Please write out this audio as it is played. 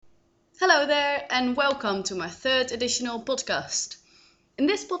Hello there and welcome to my third additional podcast. In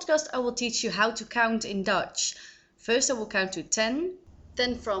this podcast I will teach you how to count in Dutch. First I will count to 10,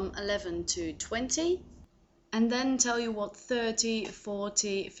 then from 11 to 20, and then tell you what 30,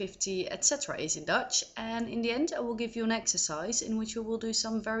 40, 50, etc. is in Dutch. And in the end I will give you an exercise in which we will do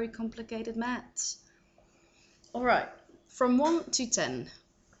some very complicated maths. Alright, from 1 to 10.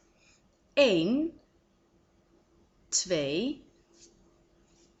 1, 2,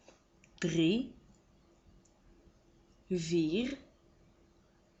 3, 4,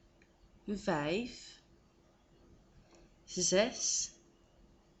 5, 6,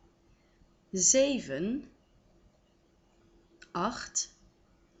 7, 8,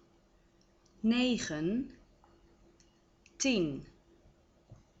 9, 10.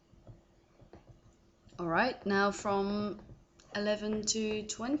 Alright, now from 11 to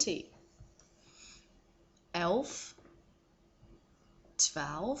 20. 11,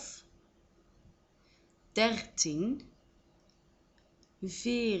 12, 13,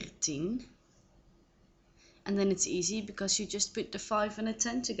 14, and then it's easy because you just put the 5 and a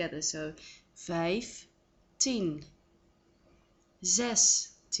 10 together, so 15,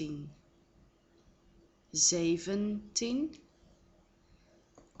 16, 17,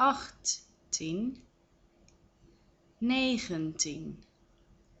 18, 19,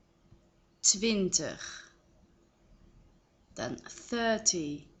 20, then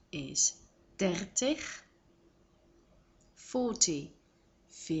 30 is 30, 40,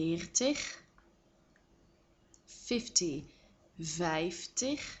 40, 50, 50,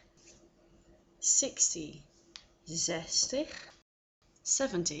 60, 60, 70,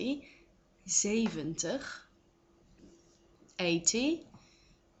 70, 80, 80,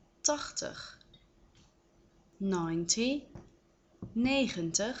 90,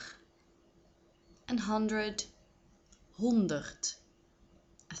 90, and 100, 100.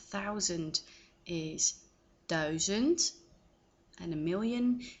 1,000 is 1000 and a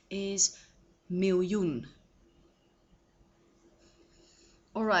million is miljoen.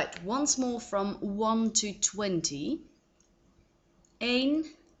 Alright, once more from 1 to 20. 1,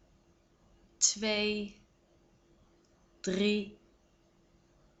 2, 3,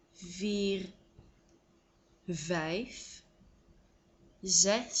 4, 5,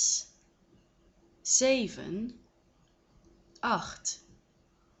 6, 7, 8,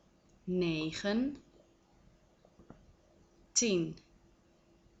 9, 10,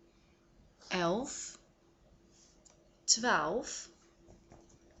 11, 12,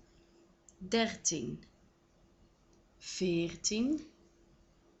 13, 14,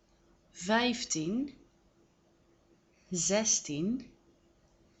 15, 16,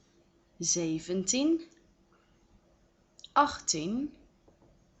 17, 18,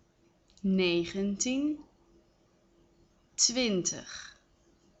 19, 20.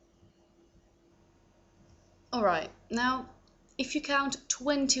 Alright, now if you count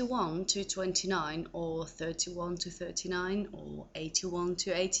 21 to 29 or 31 to 39 or 81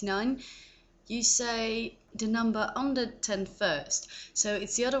 to 89, you say the number under 10 first. So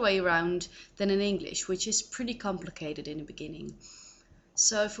it's the other way around than in English, which is pretty complicated in the beginning.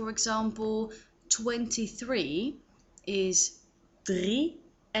 So for example, 23 is 23.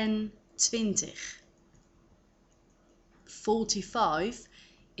 45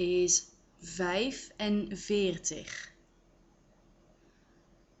 is 45.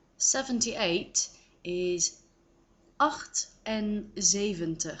 78 is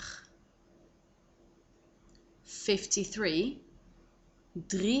 78. 53,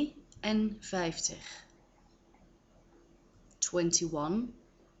 53. 21,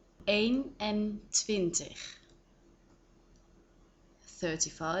 21.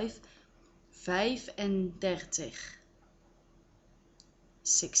 35, 35.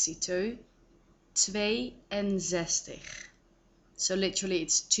 62, 62. So literally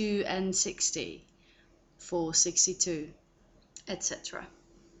it's 2 and 60 for 62, etc.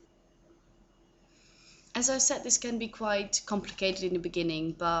 As I said, this can be quite complicated in the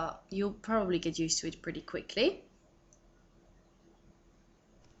beginning, but you'll probably get used to it pretty quickly.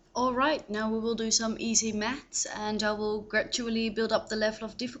 Alright, now we will do some easy maths and I will gradually build up the level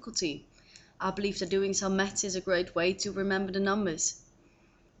of difficulty. I believe that doing some maths is a great way to remember the numbers.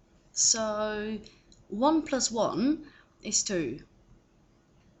 So 1 plus 1 is 2.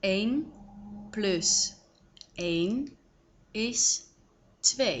 1 plus 1 is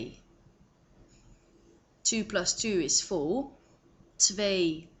 2. 2 plus 2 is 4.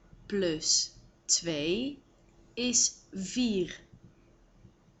 2 plus 2 is 4.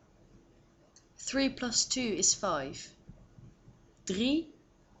 3 plus 2 is 5. 3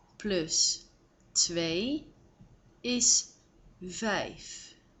 plus 2 is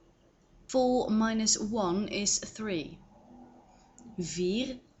 5. 4 minus 1 is 3.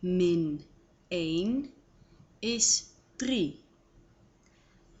 4 min 1 is 3.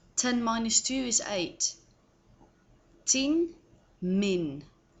 10 minus 2 is 8. 10 min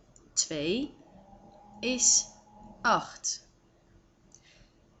 2 is 8.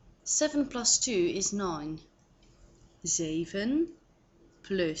 7 plus 2 is 9. 7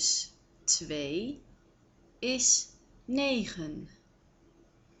 plus 2 is 9.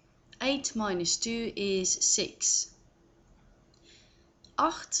 8 minus 2 is 6.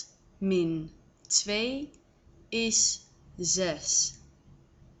 8 min 2 is 6.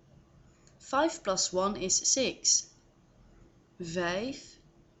 5 plus 1 is 6. 5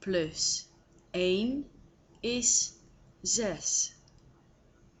 plus 1 is 6.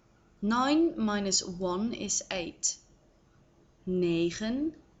 9 minus 1 is 8.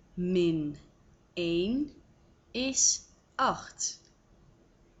 9 min 1 is 8.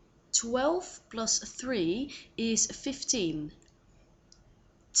 12 plus 3 is 15.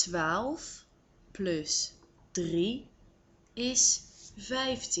 12 plus 3 is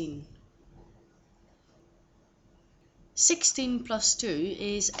 15. 16 plus 2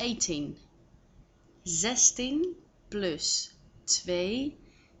 is 18. 16 plus 2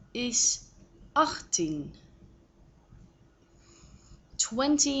 is 18.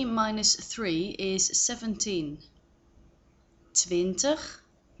 20 minus 3 is 17. 20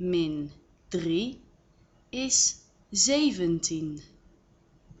 min 3 is 17.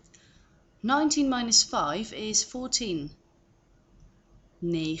 19 minus 5 is 14.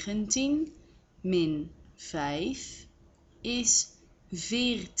 19 min 5 is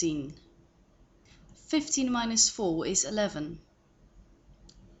 14. 15 minus 4 is 11.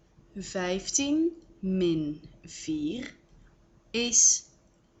 15 min 4 is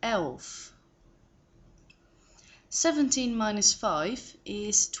 11. 17 minus 5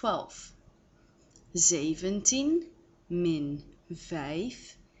 is 12. 17 min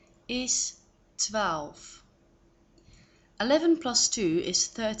 5 is 12. 11 plus 2 is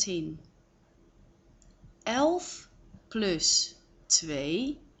 13. 11 plus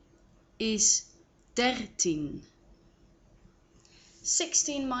 2 is 13.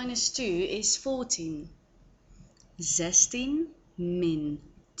 16 minus 2 is 14. 16 min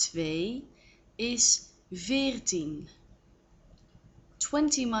 2 is 14.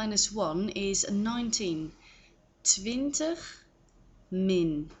 20 minus 1 is 19. 20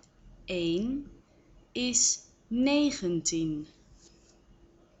 min 1 is 19.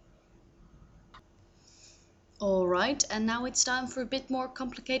 Alright, and now it's time for a bit more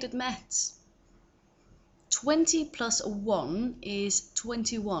complicated maths. 20 plus 1 is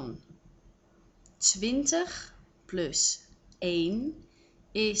 21. 20 plus 1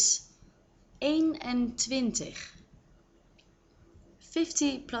 is 21.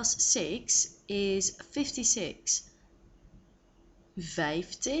 50 plus 6 is 56.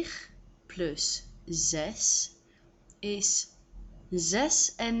 50 plus 6 is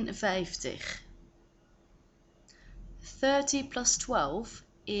 56. 30 plus 12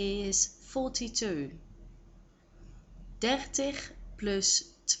 is 42. 30 plus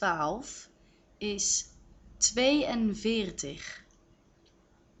 12 is 42.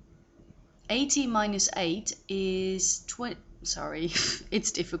 80 minus 8 is sorry,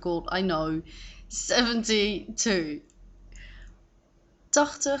 it's difficult, I know. 72.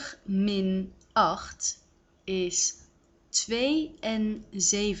 80 min 8 is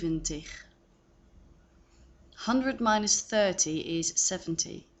 72. 100 minus 30 is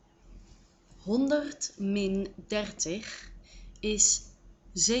 70. 100 min 30 is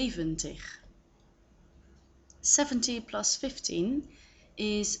 70. 70 plus 15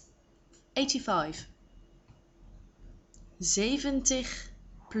 is 85. 70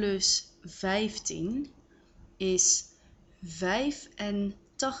 plus 15 is 85.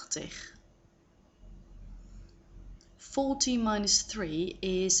 40 minus 3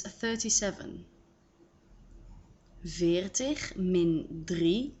 is 37. 40 min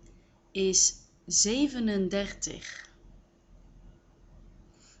 3 is 37.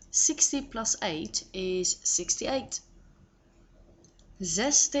 60 plus 8 is 68.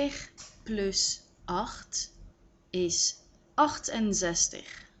 60 plus 8 is 68.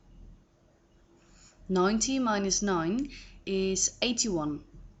 90 minus 9 is 81.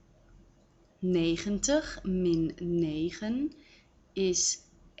 90 min 9 is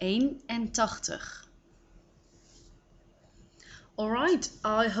 81. Alright,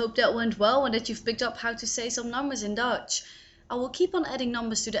 I hope that went well and that you've picked up how to say some numbers in Dutch. I will keep on adding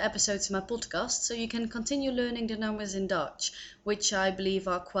numbers to the episodes in my podcast so you can continue learning the numbers in Dutch, which I believe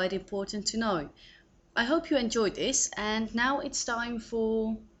are quite important to know. I hope you enjoyed this, and now it's time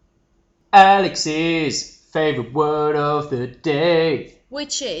for Alex's favourite word of the day.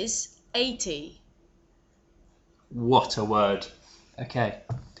 Which is 80. What a word. Okay.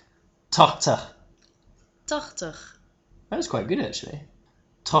 80. 80. That was quite good actually.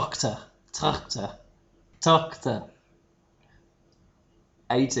 80. 80. 80.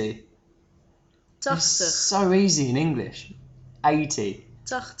 80. 80. It's so easy in English. 80.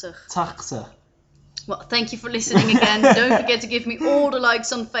 80. 80. Well, thank you for listening again. Don't forget to give me all the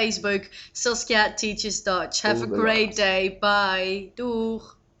likes on Facebook. Saskia Teaches Dutch. Have All a the great likes. day. Bye. Doeg.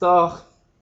 Dag.